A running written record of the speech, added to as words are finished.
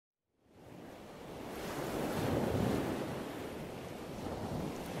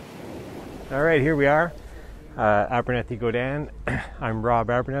All right, here we are, Abernethy Gaudin. I'm Rob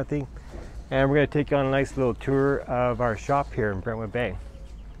Abernethy, and we're going to take you on a nice little tour of our shop here in Brentwood Bay.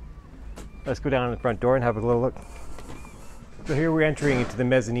 Let's go down to the front door and have a little look. So here we're entering into the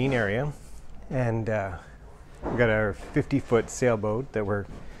mezzanine area, and we've got our 50-foot sailboat that we're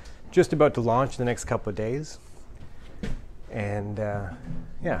just about to launch in the next couple of days. And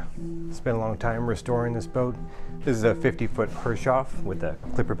yeah, spent a long time restoring this boat. This is a 50-foot Hirschoff with a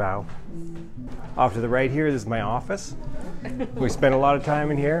clipper bow. Off to the right here, this is my office. We spend a lot of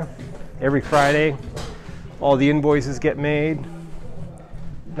time in here. Every Friday, all the invoices get made.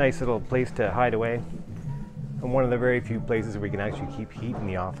 Nice little place to hide away. And one of the very few places where we can actually keep heat in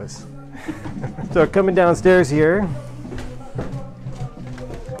the office. So coming downstairs here,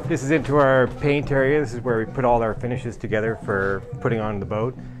 this is into our paint area. This is where we put all our finishes together for putting on the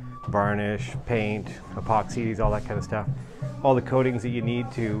boat. Varnish, paint, epoxies, all that kind of stuff. All the coatings that you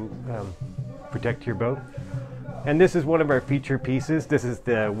need to protect your boat. And this is one of our feature pieces. This is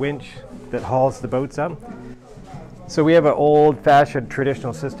the winch that hauls the boats up. So we have an old-fashioned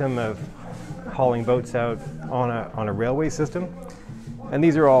traditional system of hauling boats out on a railway system. And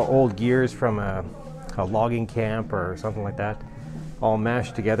these are all old gears from a logging camp or something like that, all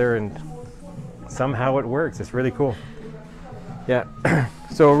mashed together, and somehow it works. It's really cool. Yeah.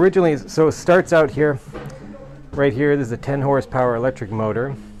 So originally, it starts out here, right here. This is a 10 horsepower electric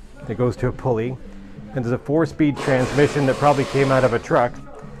motor that goes to a pulley, and there's a 4-speed transmission that probably came out of a truck,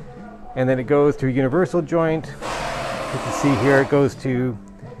 and then it goes to a universal joint. You can see here it goes to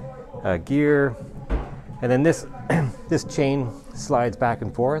a gear, and then this this chain slides back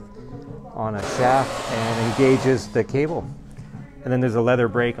and forth on a shaft and engages the cable. And then there's a leather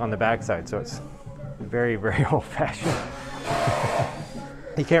brake on the backside, so it's very, very old-fashioned.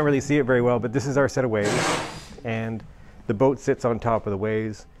 You can't really see it very well, but this is our set of ways, and the boat sits on top of the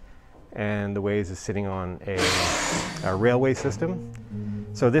ways, and the ways is sitting on a railway system.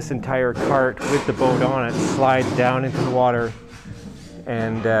 So this entire cart with the boat on it slides down into the water,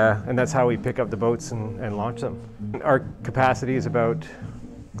 and that's how we pick up the boats and launch them. Our capacity is about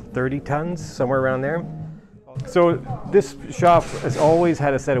 30 tons, somewhere around there. So this shop has always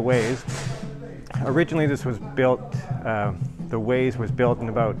had a set of ways. Originally this was built, the ways was built in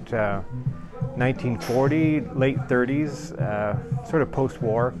about 1940, late 30s, sort of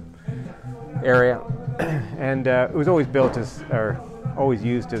post-war area. And it was always built as, or always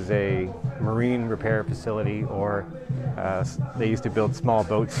used as a marine repair facility, or they used to build small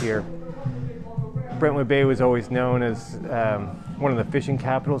boats here. Brentwood Bay was always known as one of the fishing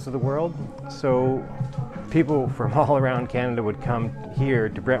capitals of the world. So people from all around Canada would come here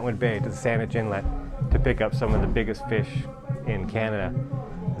to Brentwood Bay, to the Saanich Inlet, to pick up some of the biggest fish in Canada.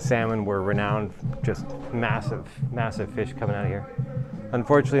 The salmon were renowned, just massive, massive fish coming out of here.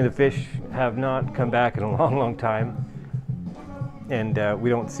 Unfortunately, the fish have not come back in a long, long time, and we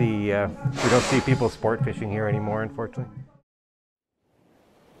don't see people sport fishing here anymore, unfortunately.